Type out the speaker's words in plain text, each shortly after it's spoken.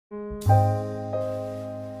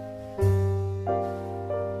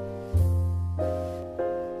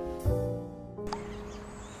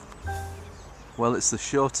Well, it's the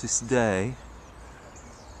shortest day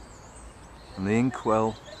and the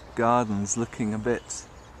Inkwell garden's looking a bit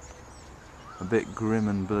grim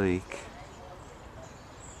and bleak.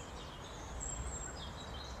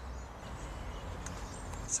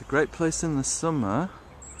 It's a great place in the summer.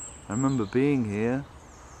 I remember being here,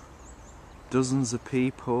 dozens of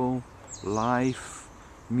people, life,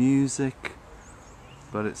 music,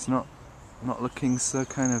 but it's not looking so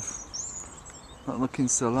not looking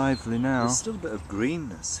so lively now. There's still a bit of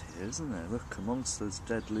greenness here, isn't there? Look, amongst those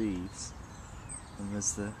dead leaves. And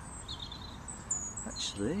there's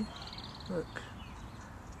actually, look,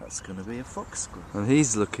 that's going to be a fox squirrel. And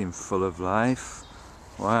he's looking full of life.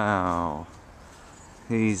 Wow.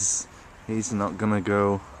 He's not going to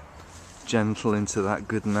go gentle into that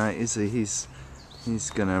good night, is he? He's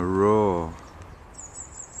going to roar.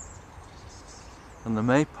 And the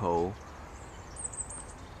maypole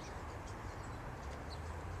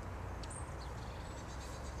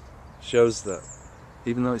shows that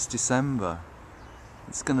even though it's December,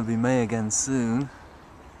 it's going to be May again soon.